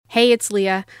Hey, it's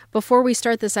Leah. Before we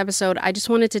start this episode, I just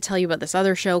wanted to tell you about this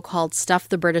other show called Stuff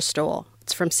the British Stole.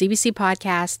 It's from CBC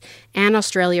Podcast and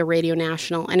Australia Radio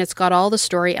National, and it's got all the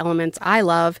story elements I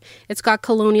love. It's got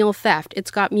colonial theft.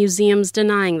 It's got museums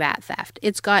denying that theft.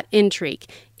 It's got intrigue.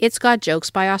 It's got jokes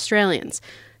by Australians.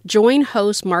 Join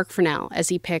host Mark Furnell as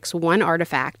he picks one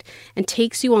artifact and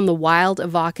takes you on the wild,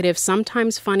 evocative,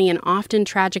 sometimes funny, and often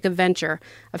tragic adventure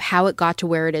of how it got to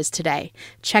where it is today.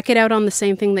 Check it out on the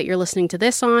same thing that you're listening to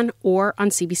this on or on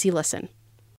CBC Listen.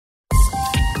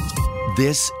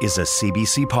 This is a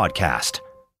CBC podcast.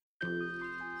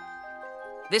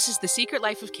 This is The Secret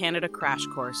Life of Canada Crash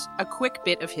Course, a quick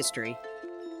bit of history.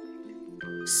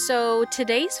 So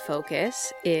today's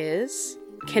focus is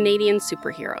Canadian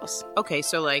superheroes. Okay,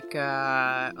 so like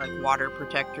water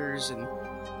protectors and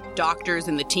doctors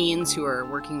and the teens who are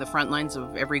working the front lines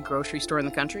of every grocery store in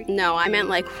the country? No, I meant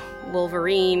like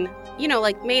Wolverine,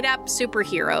 like made-up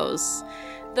superheroes.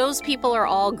 Those people are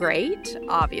all great,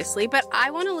 obviously, but I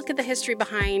want to look at the history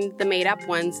behind the made-up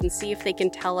ones and see if they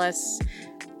can tell us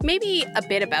maybe a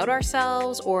bit about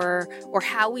ourselves or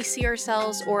how we see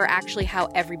ourselves or actually how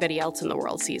everybody else in the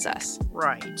world sees us.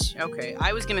 Right. Okay.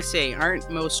 I was going to say, aren't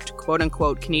most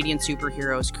quote-unquote Canadian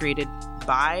superheroes created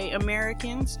by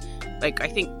Americans? Like, I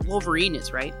think Wolverine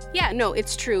is, right? Yeah, no,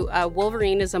 it's true.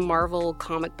 Wolverine is a Marvel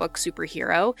comic book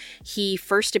superhero. He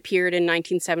first appeared in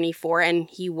 1974, and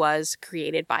he was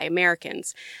created by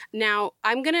Americans. Now,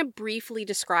 I'm going to briefly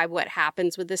describe what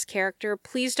happens with this character.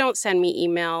 Please don't send me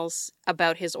emails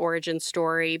about his origin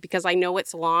story, because I know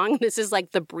it's long. This is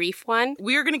like the brief one.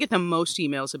 We are going to get the most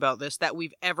emails about this that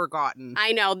we've ever gotten.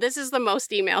 I know, this is the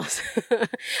most emails.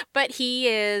 But he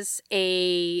is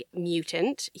a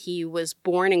mutant. He was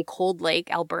born in Cold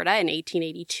Lake, Alberta in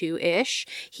 1882-ish.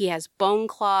 He has bone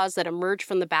claws that emerge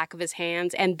from the back of his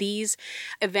hands, and these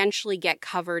eventually get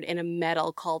covered in a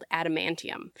metal called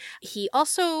adamantium. He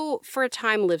also, for a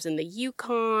time, lives in the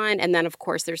Yukon, and then, of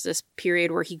course, there's this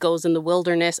period where he goes in the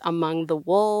wilderness among the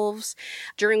wolves.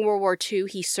 During World War II,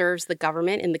 he serves the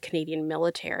government in the Canadian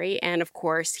military, and, of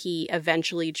course, he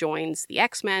eventually joins the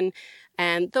X-Men.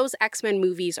 And those X-Men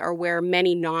movies are where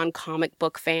many non-comic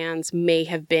book fans may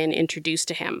have been introduced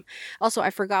to him. Also, I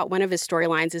forgot one of his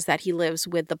storylines is that he lives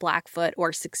with the Blackfoot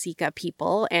or Siksika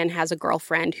people and has a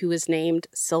girlfriend who is named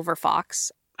Silver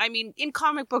Fox. I mean, in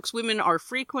comic books, women are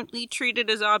frequently treated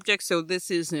as objects, so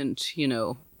this isn't,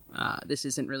 this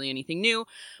isn't really anything new.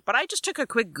 But I just took a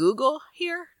quick Google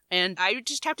here. And I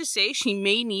just have to say, she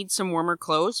may need some warmer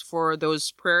clothes for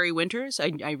those prairie winters.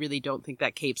 I really don't think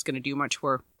that cape's going to do much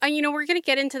for her. We're going to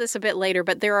get into this a bit later,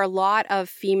 but there are a lot of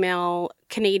female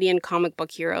Canadian comic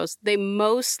book heroes. They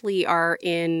mostly are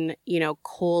in,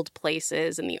 cold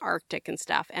places in the Arctic and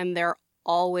stuff. And they're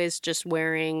always just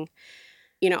wearing,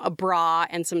 a bra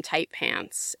and some tight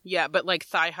pants. Yeah, but like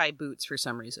thigh-high boots for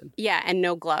some reason. Yeah, and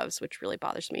no gloves, which really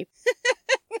bothers me.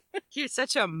 You're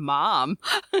such a mom.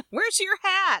 Where's your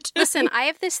hat? Listen, I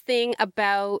have this thing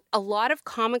about a lot of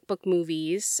comic book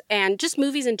movies and just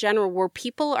movies in general where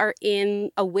people are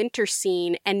in a winter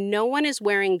scene and no one is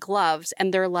wearing gloves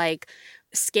and they're like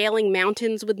scaling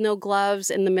mountains with no gloves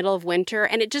in the middle of winter,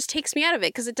 and it just takes me out of it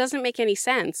because it doesn't make any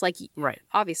sense. Like, right.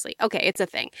 Obviously. Okay, it's a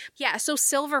thing. Yeah, so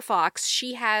Silver Fox,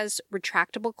 she has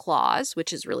retractable claws,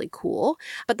 which is really cool.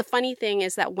 But the funny thing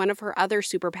is that one of her other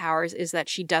superpowers is that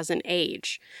she doesn't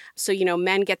age. So,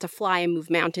 men get to fly and move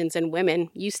mountains, and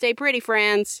women, you stay pretty,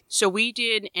 friends. So we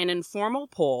did an informal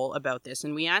poll about this,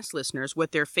 and we asked listeners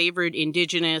what their favorite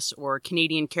Indigenous or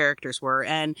Canadian characters were,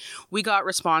 and we got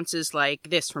responses like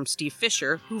this from Steve Fisher,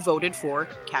 who voted for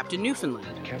Captain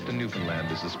Newfoundland. Captain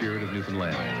Newfoundland is the spirit of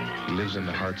Newfoundland. He lives in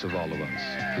the hearts of all of us.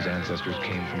 His ancestors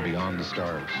came from beyond the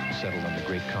stars and settled on the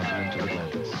great continent of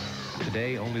Atlantis.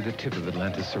 Today, only the tip of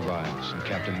Atlantis survives, and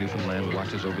Captain Newfoundland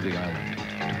watches over the island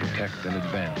to protect and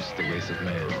advance the race of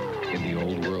man in the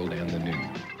old world and the new.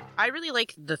 I really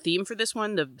like the theme for this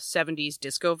one, the 70s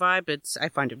disco vibe. I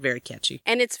find it very catchy.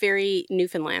 And it's very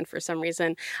Newfoundland for some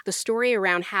reason. The story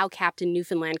around how Captain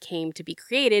Newfoundland came to be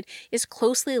created is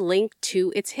closely linked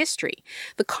to its history.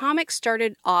 The comic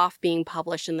started off being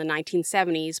published in the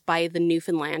 1970s by the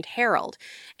Newfoundland Herald,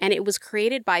 and it was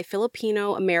created by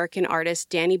Filipino-American artist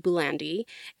Danny Bulandi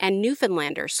and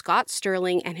Newfoundlander Scott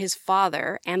Sterling and his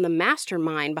father, and the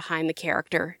mastermind behind the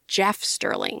character, Jeff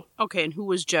Sterling. Okay, and who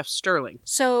was Jeff Sterling?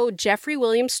 So Geoffrey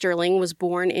William Sterling was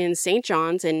born in St.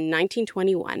 John's in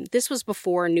 1921. This was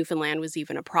before Newfoundland was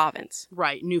even a province.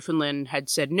 Right. Newfoundland had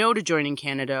said no to joining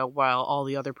Canada, while all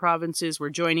the other provinces were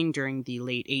joining during the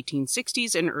late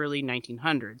 1860s and early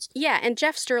 1900s. Yeah, and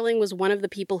Jeff Sterling was one of the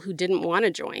people who didn't want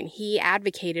to join. He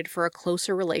advocated for a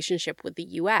closer relationship with the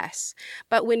U.S.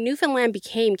 But when Newfoundland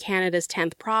became Canada's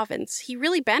 10th province, he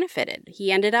really benefited.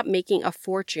 He ended up making a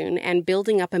fortune and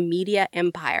building up a media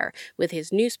empire with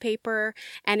his newspaper,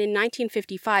 and in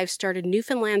 1955 started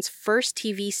Newfoundland's first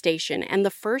TV station and the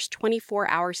first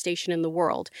 24-hour station in the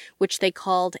world, which they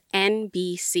called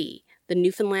NBC, the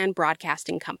Newfoundland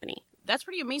Broadcasting Company. That's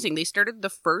pretty amazing. They started the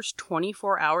first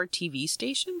 24-hour TV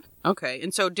station? Okay.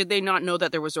 And so did they not know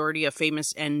that there was already a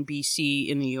famous NBC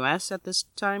in the U.S. at this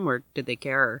time, or did they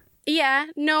care? Yeah,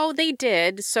 no, they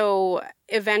did. So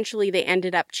eventually they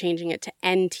ended up changing it to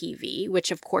NTV,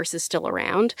 which of course is still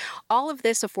around. All of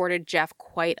this afforded Jeff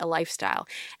quite a lifestyle,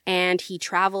 and he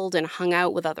traveled and hung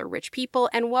out with other rich people.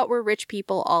 And what were rich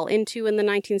people all into in the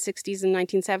 1960s and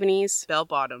 1970s?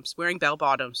 Bell-bottoms. Wearing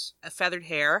bell-bottoms. Feathered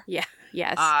hair. Yeah,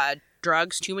 yes.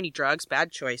 Drugs, too many drugs,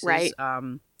 bad choices. Right.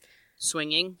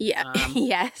 Swinging. Yeah.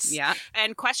 Yes. Yeah.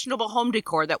 And questionable home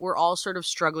decor that we're all sort of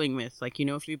struggling with. Like, you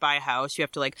know, if you buy a house, you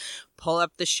have to like pull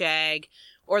up the shag,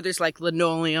 or there's like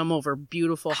linoleum over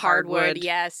beautiful hardwood.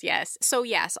 Yes, yes. So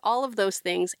yes, all of those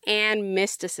things, and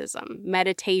mysticism,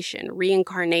 meditation,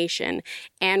 reincarnation,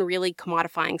 and really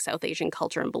commodifying South Asian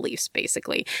culture and beliefs,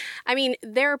 basically. I mean,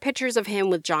 there are pictures of him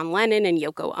with John Lennon and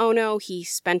Yoko Ono. He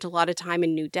spent a lot of time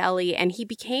in New Delhi, and he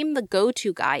became the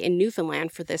go-to guy in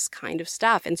Newfoundland for this kind of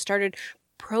stuff and started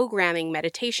programming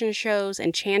meditation shows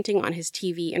and chanting on his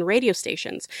TV and radio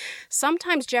stations.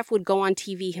 Sometimes Jeff would go on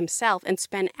TV himself and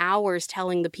spend hours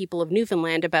telling the people of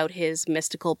Newfoundland about his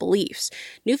mystical beliefs.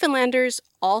 Newfoundlanders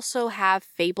also have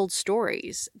fabled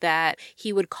stories that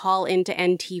he would call into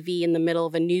NTV in the middle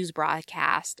of a news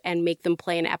broadcast and make them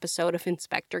play an episode of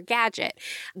Inspector Gadget.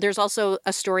 There's also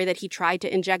a story that he tried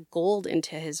to inject gold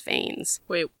into his veins.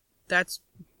 Wait, that's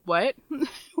what?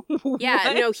 Yeah,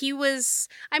 What? no, he was,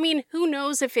 I mean, who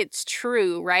knows if it's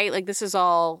true, right? Like, this is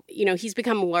all, you know, he's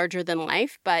become larger than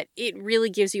life, but it really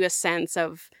gives you a sense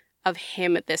of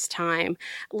him at this time.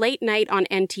 Late Night on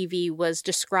NTV was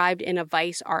described in a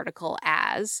Vice article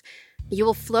as, "You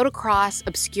will float across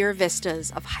obscure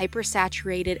vistas of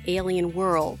hypersaturated alien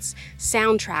worlds,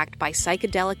 soundtracked by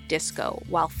psychedelic disco,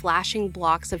 while flashing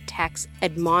blocks of text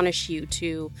admonish you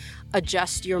to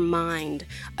adjust your mind,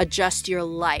 adjust your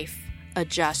life,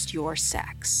 adjust your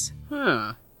sex."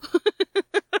 Huh.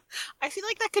 I feel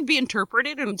like that could be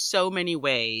interpreted in so many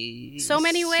ways. So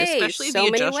many ways. Especially So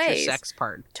the many adjust ways. your sex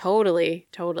part. Totally,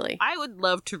 totally. I would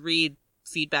love to read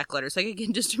feedback letters. Like, I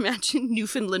can just imagine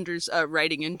Newfoundlanders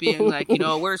writing and being like, you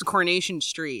know, where's Coronation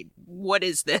Street? What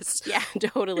is this? Yeah,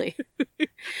 totally.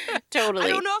 Totally. I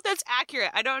don't know if that's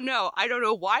accurate. I don't know. I don't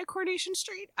know why Coronation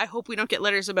Street. I hope we don't get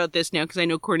letters about this now, because I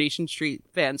know Coronation Street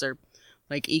fans are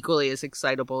like equally as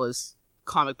excitable as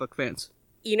comic book fans.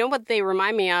 You know what they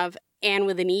remind me of? Anne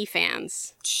with an E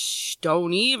fans. Shh,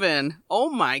 don't even. Oh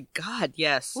my God,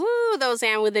 yes. Woo, those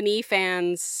Anne with an E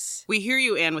fans. We hear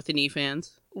you, Anne with an E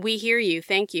fans. We hear you.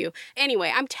 Thank you.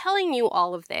 Anyway, I'm telling you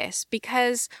all of this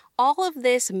because all of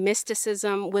this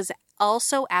mysticism was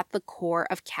also at the core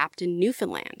of Captain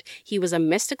Newfoundland. He was a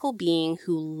mystical being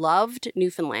who loved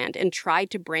Newfoundland and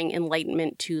tried to bring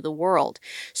enlightenment to the world.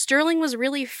 Sterling was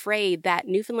really afraid that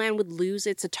Newfoundland would lose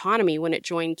its autonomy when it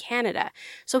joined Canada.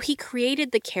 So he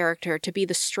created the character to be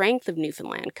the strength of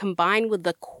Newfoundland, combined with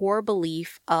the core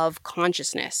belief of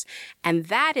consciousness. And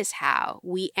that is how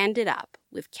we ended up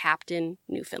with Captain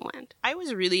Newfoundland. I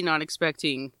was really not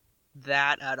expecting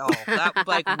that at all. That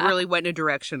like really went in a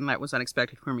direction that was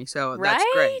unexpected for me. So that's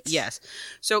Right? great. Yes.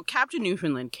 So Captain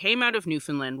Newfoundland came out of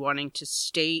Newfoundland wanting to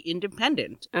stay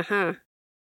independent. Uh-huh.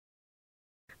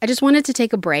 I just wanted to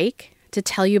take a break to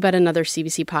tell you about another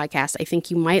CBC podcast I think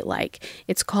you might like.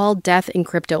 It's called Death in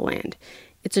Cryptoland.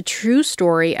 It's a true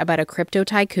story about a crypto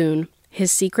tycoon,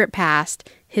 his secret past,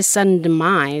 his sudden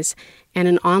demise, and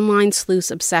an online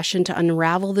sleuth's obsession to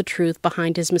unravel the truth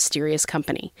behind his mysterious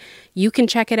company. You can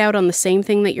check it out on the same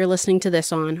thing that you're listening to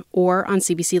this on, or on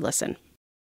CBC Listen.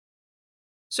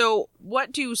 So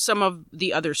what do some of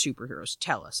the other superheroes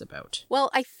tell us about? Well,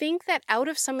 I think that out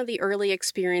of some of the early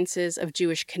experiences of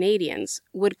Jewish Canadians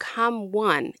would come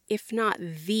one, if not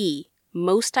the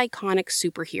most iconic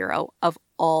superhero of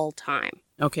all time.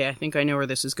 Okay, I think I know where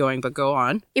this is going, but go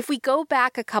on. If we go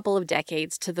back a couple of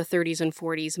decades to the 30s and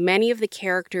 40s, many of the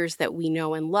characters that we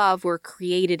know and love were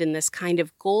created in this kind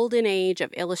of golden age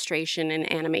of illustration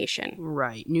and animation.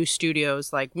 Right. New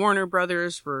studios like Warner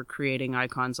Brothers were creating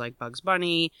icons like Bugs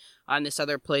Bunny. On this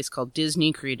other place called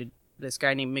Disney created this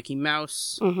guy named Mickey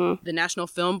Mouse. Mm-hmm. The National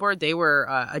Film Board, they were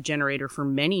a generator for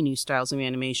many new styles of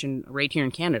animation right here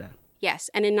in Canada.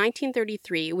 Yes, and in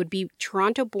 1933, it would be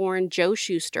Toronto-born Joe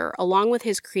Shuster, along with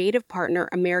his creative partner,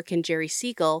 American Jerry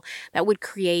Siegel, that would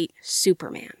create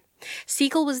Superman.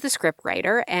 Siegel was the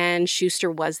scriptwriter, and Shuster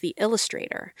was the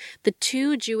illustrator. The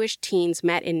two Jewish teens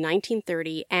met in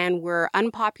 1930 and were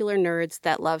unpopular nerds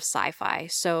that love sci-fi,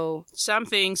 so... Some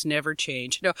things never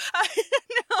change. No.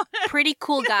 Pretty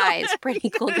cool guys. Pretty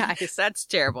cool guys. That's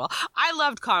terrible. I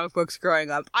loved comic books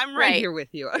growing up. I'm right here with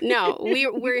you. No,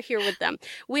 we're here with them.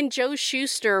 When Joe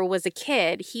Shuster was a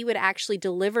kid, he would actually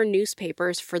deliver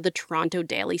newspapers for the Toronto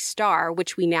Daily Star,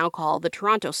 which we now call the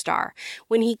Toronto Star.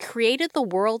 When he created the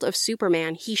world of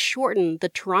Superman, he shortened the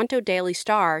Toronto Daily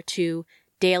Star to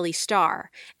Daily Star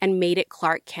and made it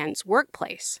Clark Kent's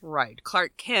workplace. Right.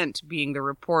 Clark Kent being the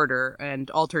reporter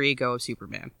and alter ego of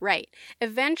Superman. Right.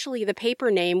 Eventually, the paper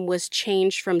name was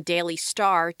changed from Daily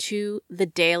Star to the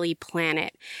Daily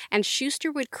Planet, and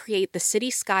Shuster would create the city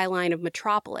skyline of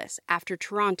Metropolis after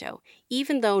Toronto,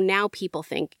 even though now people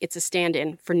think it's a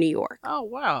stand-in for New York. Oh,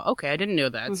 wow. Okay, I didn't know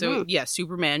that. Mm-hmm. So, yeah,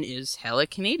 Superman is hella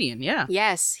Canadian, yeah.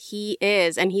 Yes, he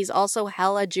is, and he's also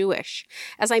hella Jewish.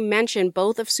 As I mentioned,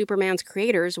 both of Superman's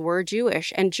creators were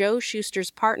Jewish, and Joe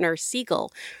Shuster's partner,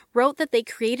 Siegel, wrote that they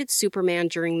created Superman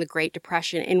during the Great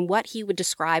Depression in what he would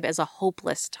describe as a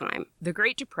hopeless time. The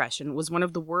Great Depression was one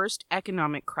of the worst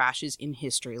economic crashes in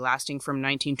history, lasting from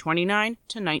 1929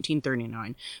 to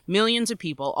 1939. Millions of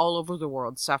people all over the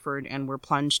world suffered and were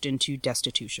plunged into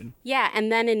destitution. Yeah,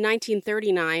 and then in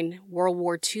 1939, World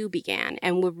War II began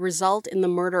and would result in the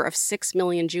murder of 6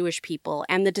 million Jewish people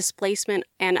and the displacement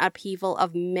and upheaval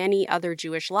of many other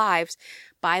Jewish lives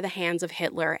by the hands of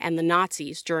Hitler and the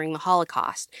Nazis during the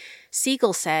Holocaust.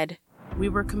 Siegel said, "We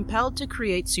were compelled to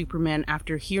create Superman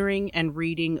after hearing and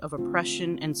reading of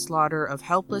oppression and slaughter of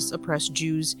helpless, oppressed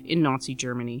Jews in Nazi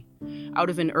Germany, out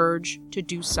of an urge to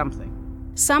do something."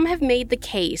 Some have made the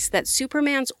case that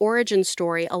Superman's origin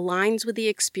story aligns with the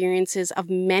experiences of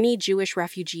many Jewish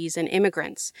refugees and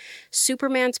immigrants.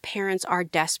 Superman's parents are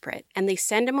desperate, and they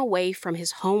send him away from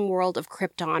his home world of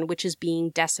Krypton, which is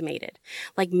being decimated,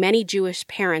 like many Jewish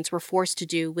parents were forced to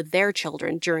do with their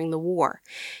children during the war.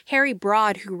 Harry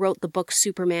Broad, who wrote the book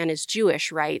Superman is Jewish,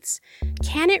 writes,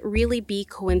 "Can it really be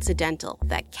coincidental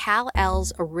that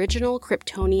Kal-El's original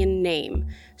Kryptonian name,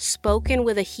 spoken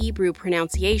with a Hebrew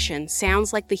pronunciation, sounds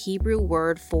like the Hebrew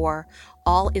word for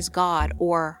all is God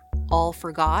or all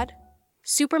for God?"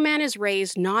 Superman is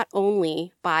raised not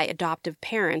only by adoptive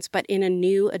parents, but in a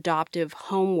new adoptive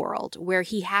home world where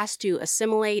he has to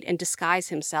assimilate and disguise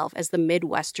himself as the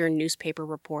Midwestern newspaper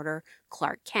reporter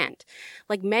Clark Kent.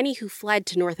 Like many who fled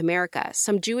to North America,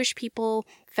 some Jewish people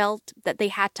felt that they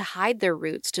had to hide their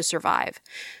roots to survive.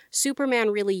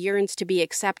 Superman really yearns to be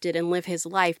accepted and live his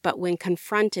life, but when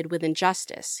confronted with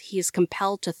injustice, he is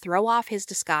compelled to throw off his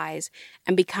disguise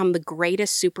and become the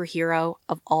greatest superhero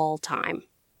of all time.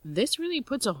 This really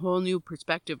puts a whole new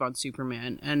perspective on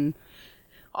Superman and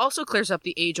also clears up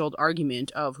the age-old argument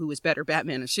of who is better,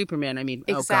 Batman or Superman. I mean,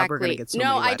 exactly. Oh God, we're going to get so many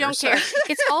letters. No, I don't care.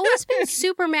 It's always been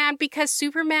Superman because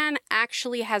Superman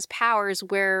actually has powers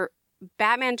where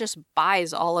Batman just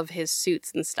buys all of his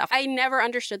suits and stuff. I never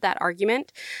understood that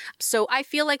argument. So I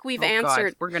feel like we've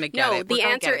answered. God, we're going to get it. No, the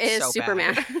answer is so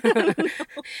Superman.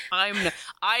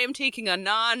 I am taking a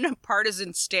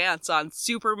non-partisan stance on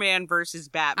Superman versus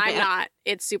Batman. I'm not.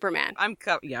 It's Superman.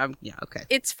 Okay.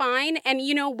 It's fine. And,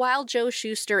 while Joe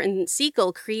Shuster and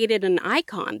Siegel created an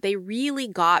icon, they really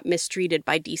got mistreated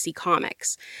by DC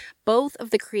Comics. Both of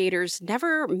the creators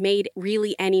never made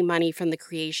really any money from the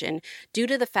creation due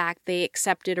to the fact they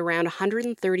accepted around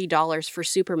 $130 for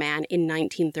Superman in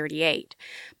 1938.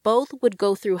 Both would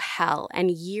go through hell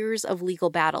and years of legal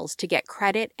battles to get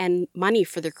credit and money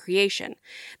for their creation.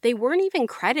 They weren't even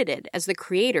credited as the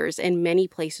creators in many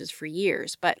places for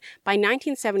years, but by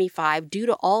 1975, due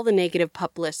to all the negative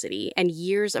publicity and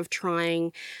years of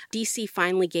trying, DC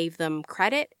finally gave them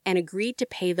credit and agreed to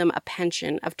pay them a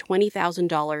pension of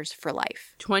 $20,000 for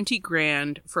life. 20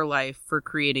 grand for life for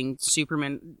creating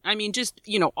Superman. I mean, just,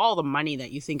 all the money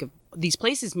that you think of these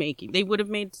places making. They would have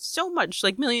made so much,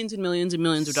 like millions and millions and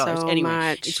millions of dollars. So anyway,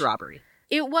 much. It's robbery.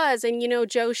 It was. And,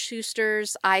 Joe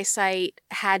Shuster's eyesight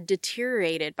had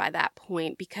deteriorated by that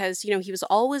point because, he was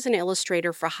always an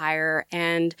illustrator for hire.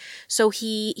 And so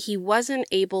he wasn't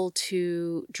able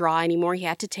to draw anymore. He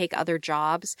had to take other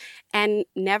jobs and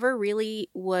never really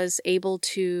was able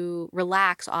to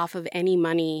relax off of any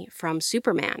money from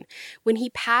Superman. When he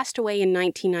passed away in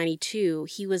 1992,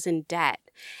 he was in debt,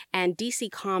 and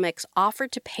DC Comics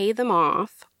offered to pay them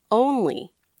off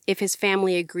only if his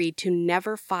family agreed to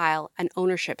never file an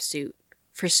ownership suit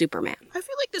for Superman. I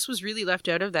feel like this was really left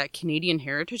out of that Canadian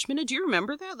Heritage Minute. Do you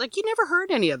remember that? Like, you never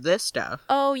heard any of this stuff.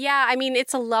 Oh, yeah. I mean,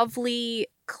 it's a lovely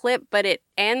clip, but it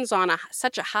ends on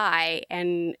such a high.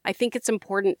 And I think it's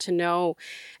important to know,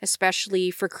 especially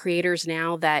for creators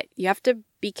now, that you have to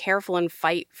be careful and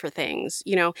fight for things.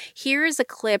 Here is a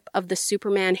clip of the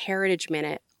Superman Heritage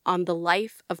Minute on the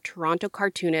life of Toronto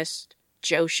cartoonist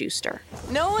Joe Shuster.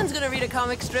 No one's gonna read a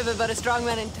comic strip about a strong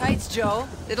man in tights, Joe.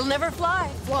 It'll never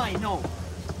fly. Fly, no.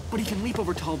 But he can leap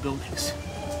over tall buildings.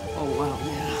 Oh, wow,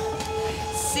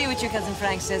 yeah. See what your cousin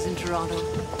Frank says in Toronto.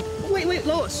 Wait,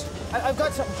 Lois. I've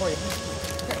got something for you.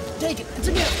 Here, take it. It's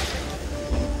a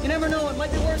gift. You never know, it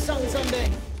might be worth something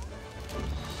someday.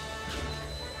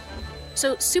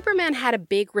 So Superman had a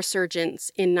big resurgence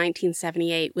in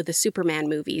 1978 with the Superman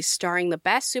movies, starring the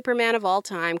best Superman of all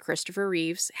time, Christopher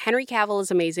Reeves. Henry Cavill is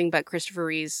amazing, but Christopher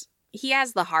Reeves, he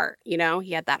has the heart, he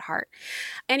had that heart.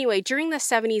 Anyway, during the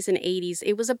 70s and 80s,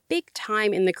 it was a big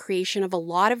time in the creation of a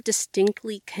lot of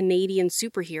distinctly Canadian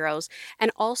superheroes,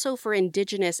 and also for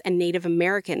Indigenous and Native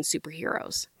American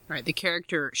superheroes. Right, the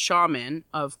character Shaman,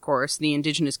 of course, the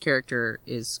Indigenous character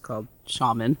is called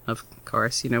Shaman, of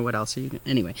course. What else are you doing?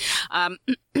 Anyway,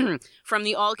 from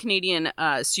the all-Canadian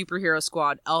superhero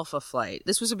squad Alpha Flight.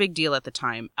 This was a big deal at the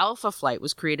time. Alpha Flight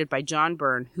was created by John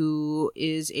Byrne, who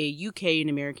is a UK and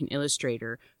American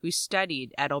illustrator who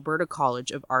studied at Alberta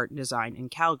College of Art and Design in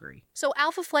Calgary. So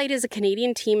Alpha Flight is a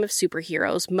Canadian team of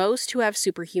superheroes, most who have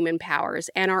superhuman powers,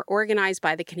 and are organized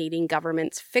by the Canadian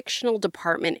government's fictional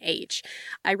Department H.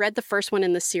 I read the first one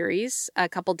in the series a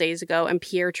couple days ago, and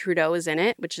Pierre Trudeau is in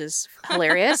it, which is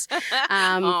hilarious.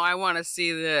 I want to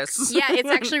see this. Yeah, it's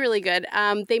actually really good.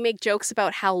 They make jokes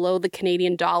about how low the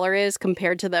Canadian dollar is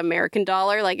compared to the American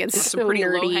dollar. Like, it's some so pretty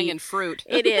nerdy. low-hanging fruit.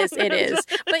 It is.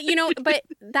 But, but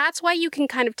that's why you can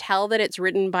kind of tell that it's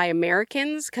written by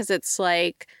Americans, because it's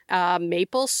like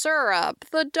maple syrup,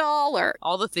 the dollar.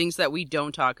 All the things that we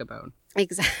don't talk about.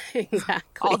 Exactly.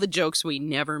 All the jokes we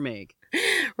never make.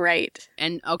 Right.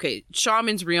 And, okay,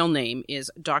 Shaman's real name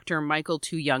is Dr. Michael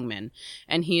Tu Youngman,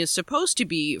 and he is supposed to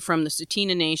be from the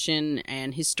Tsuut'ina Nation,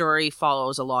 and his story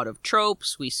follows a lot of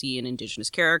tropes we see in Indigenous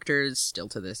characters, still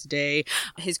to this day.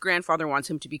 His grandfather wants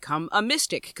him to become a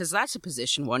mystic, because that's a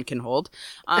position one can hold.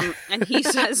 And he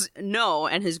says no,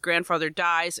 and his grandfather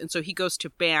dies, and so he goes to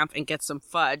Banff and gets some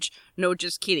fudge. No,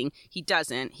 just kidding. He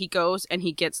doesn't. He goes and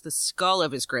he gets the skull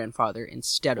of his grandfather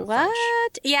instead of fudge.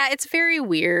 What? Yeah, it's very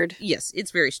weird. Yes,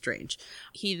 it's very strange.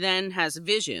 He then has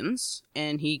visions,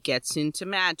 and he gets into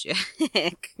magic.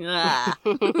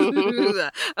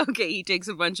 Okay, he takes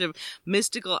a bunch of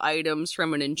mystical items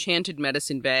from an enchanted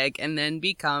medicine bag, and then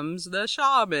becomes the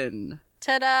shaman.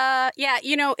 Ta-da! Yeah,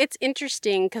 it's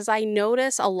interesting because I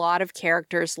notice a lot of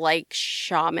characters like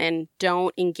Shaman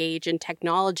don't engage in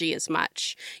technology as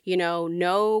much.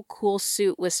 No cool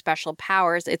suit with special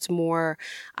powers. It's more,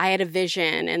 I had a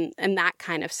vision and that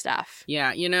kind of stuff.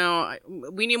 Yeah,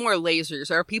 we need more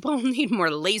lasers. Our people need more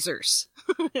lasers.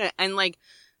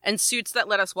 and suits that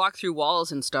let us walk through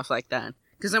walls and stuff like that.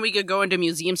 Because then we could go into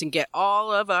museums and get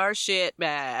all of our shit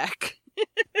back.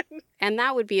 And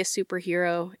that would be a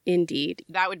superhero indeed.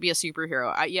 That would be a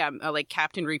superhero. Like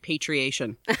Captain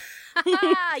Repatriation.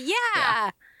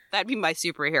 Yeah. That'd be my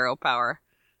superhero power.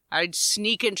 I'd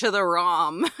sneak into the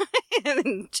ROM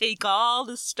and take all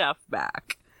the stuff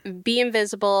back. Be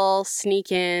invisible,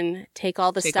 sneak in, take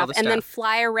all the stuff, and then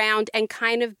fly around and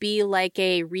kind of be like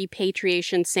a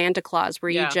repatriation Santa Claus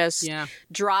where you just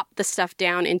drop the stuff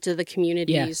down into the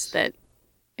communities that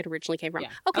it originally came from. Yeah.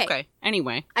 Okay.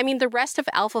 Anyway. I mean, the rest of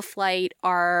Alpha Flight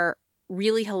are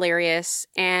really hilarious,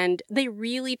 and they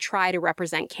really try to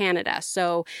represent Canada.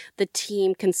 So the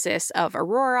team consists of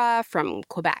Aurora from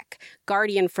Quebec,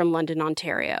 Guardian from London,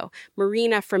 Ontario,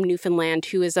 Marina from Newfoundland,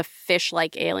 who is a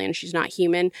fish-like alien. She's not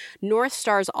human. North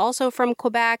Star's also from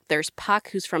Quebec. There's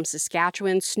Puck, who's from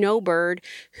Saskatchewan. Snowbird,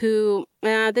 who...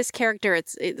 this character,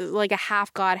 it's like a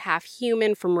half god, half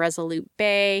human from Resolute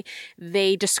Bay.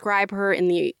 They describe her in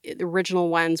the original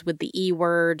ones with the E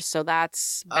word, so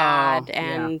that's bad.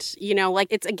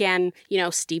 It's again,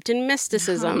 steeped in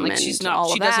mysticism. Like and she's not. all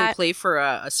She of that. doesn't play for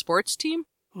a sports team.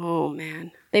 Oh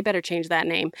man. They better change that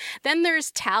name. Then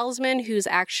there's Talisman, who's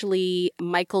actually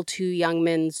Michael Tu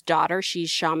Youngman's daughter. She's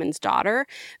Shaman's daughter.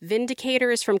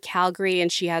 Vindicator is from Calgary,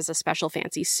 and she has a special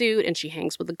fancy suit, and she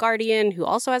hangs with the Guardian, who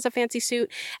also has a fancy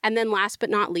suit. And then last but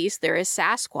not least, there is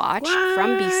Sasquatch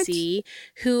from BC,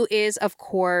 who is, of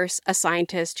course, a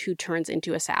scientist who turns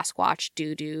into a Sasquatch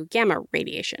due to gamma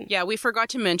radiation. Yeah, we forgot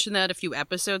to mention that a few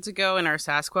episodes ago in our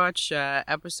Sasquatch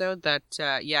episode that,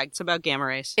 it's about gamma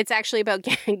rays. It's actually about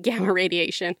gamma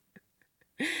radiation.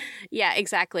 Yeah,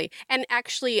 exactly. And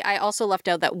actually, I also left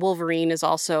out that Wolverine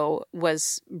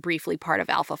was briefly part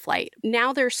of Alpha Flight.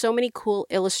 Now there's so many cool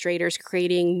illustrators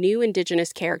creating new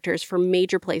Indigenous characters for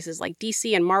major places like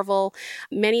DC and Marvel.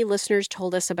 Many listeners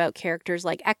told us about characters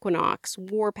like Equinox,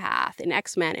 Warpath, and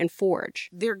X-Men, and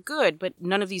Forge. They're good, but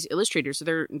none of these illustrators,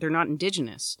 they're not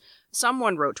Indigenous.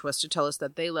 Someone wrote to us to tell us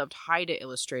that they loved Haida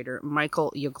illustrator Michael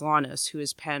Yaglanis, who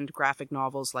has penned graphic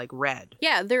novels like Red.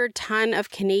 Yeah, there are a ton of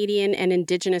Canadian and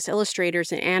Indigenous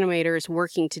illustrators and animators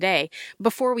working today.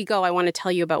 Before we go, I want to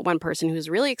tell you about one person who's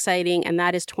really exciting, and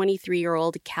that is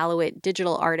 23-year-old Iqaluit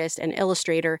digital artist and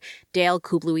illustrator Dale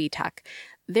Kubluituk.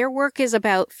 Their work is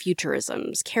about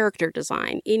futurisms, character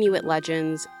design, Inuit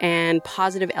legends, and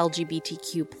positive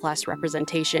LGBTQ plus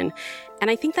representation. And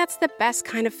I think that's the best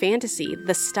kind of fantasy,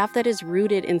 the stuff that is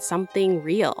rooted in something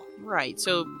real. Right.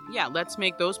 So, yeah, let's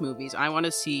make those movies. I want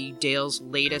to see Dale's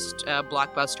latest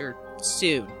blockbuster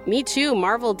soon. Me too.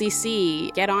 Marvel,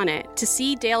 DC, get on it. To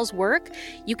see Dale's work,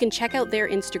 you can check out their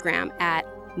Instagram at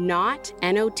not,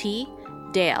 N-O-T,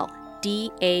 Dale,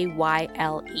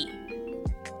 D-A-Y-L-E.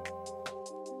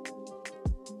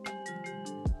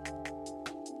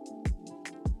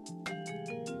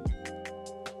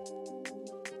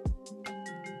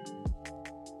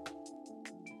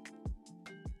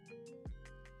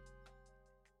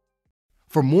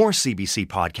 For more CBC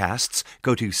podcasts,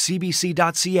 go to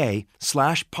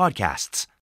cbc.ca/podcasts.